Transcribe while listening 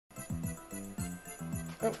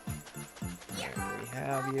Oh, there we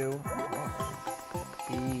have you.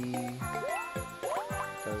 He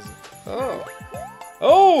does. Oh,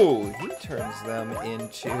 oh! He turns them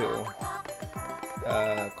into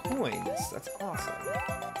coins. That's awesome.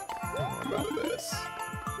 What about this?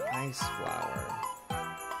 Ice flower.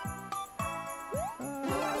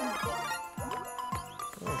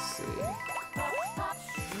 Let's see.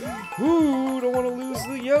 Ooh, don't want to lose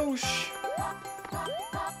the Yosh.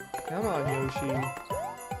 Come on, Yoshi.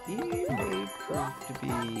 He may prove to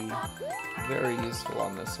be very useful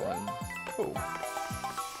on this one. Oh.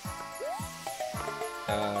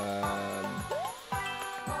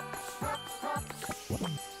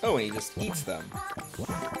 Oh, and he just eats them.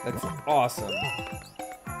 That's awesome.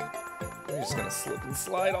 I'm just gonna slip and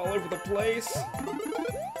slide all over the place.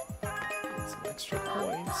 Get some extra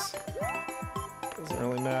points. Doesn't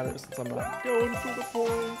really matter since I'm not going for the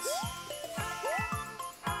points.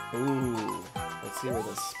 Ooh, let's see where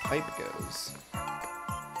this pipe goes.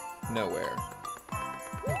 Nowhere.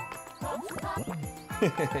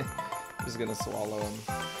 Just gonna swallow him.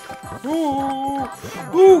 Ooh!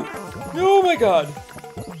 Ooh! Oh my god!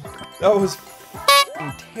 That was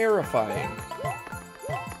terrifying.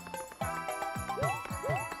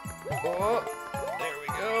 Oh, there we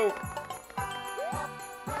go.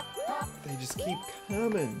 They just keep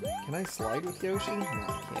coming. Can I slide with Yoshi? No,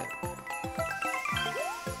 I can't.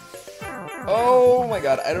 Oh my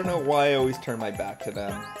god, I don't know why I always turn my back to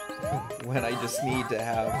them when I just need to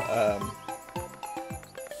have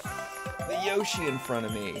the Yoshi in front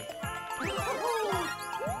of me.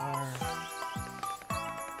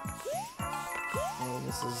 Well,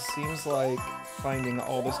 seems like finding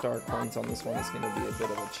all the star coins on this one is going to be a bit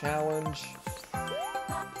of a challenge.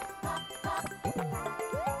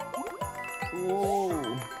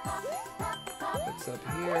 Ooh. What's up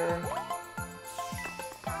here?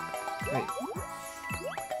 Wait.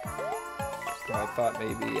 Oh, I thought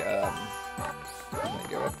maybe, can I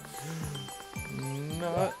go up?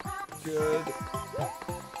 Not good.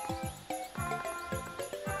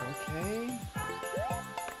 Okay.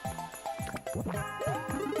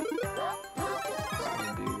 Just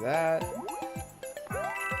gonna do that.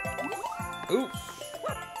 Ooh!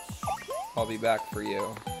 I'll be back for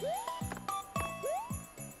you.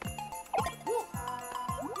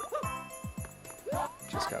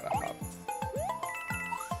 Just gotta hop.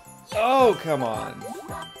 Oh, come on!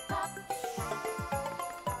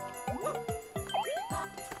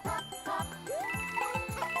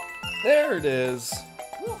 There it is!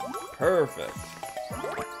 Perfect.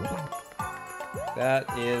 That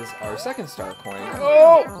is our second star coin.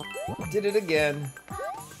 Oh! Did it again.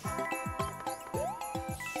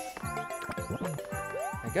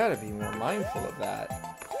 I gotta be more mindful of that.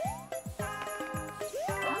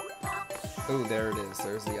 Oh, there it is.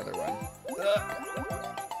 There's the other one.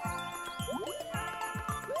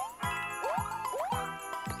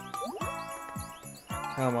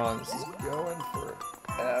 Come on, this is going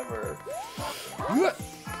forever.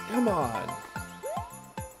 Come on.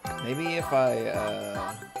 Maybe if I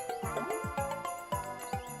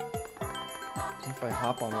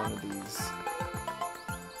hop on one of these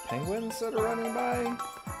penguins that are running by,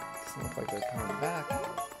 doesn't look like they're coming back.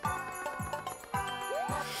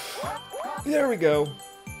 There we go.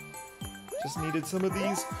 Just needed some of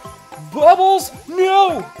these bubbles.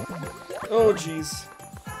 No! Oh, jeez.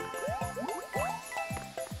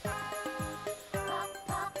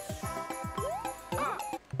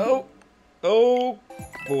 Oh, oh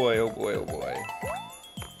boy, oh boy, oh boy.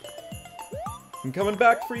 I'm coming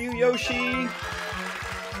back for you, Yoshi.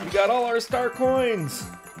 We got all our star coins.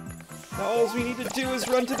 Now all we need to do is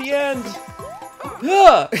run to the end.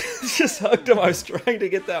 Ah! Just hugged him. I was trying to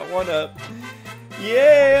get that one up.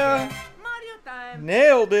 Yeah! Mario time.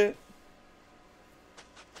 Nailed it.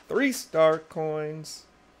 3 star coins.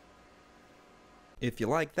 If you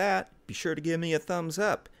like that, be sure to give me a thumbs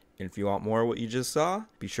up. And if you want more of what you just saw,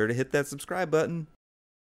 be sure to hit that subscribe button.